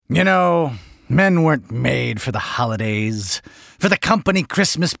You know, men weren't made for the holidays, for the company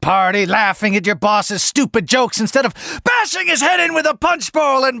Christmas party, laughing at your boss's stupid jokes instead of bashing his head in with a punch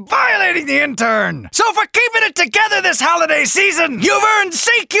bowl and violating the intern. So for keeping it together this holiday season, you've earned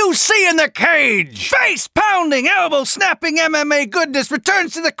CQC in the cage. Face-pounding, elbow-snapping MMA goodness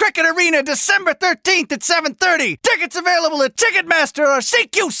returns to the Cricket Arena December 13th at 7:30. Tickets available at Ticketmaster or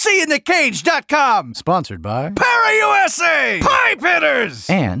CQCinthecage.com. Sponsored by Para USA, Pipe Hitters,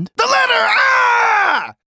 and the letter Aaah!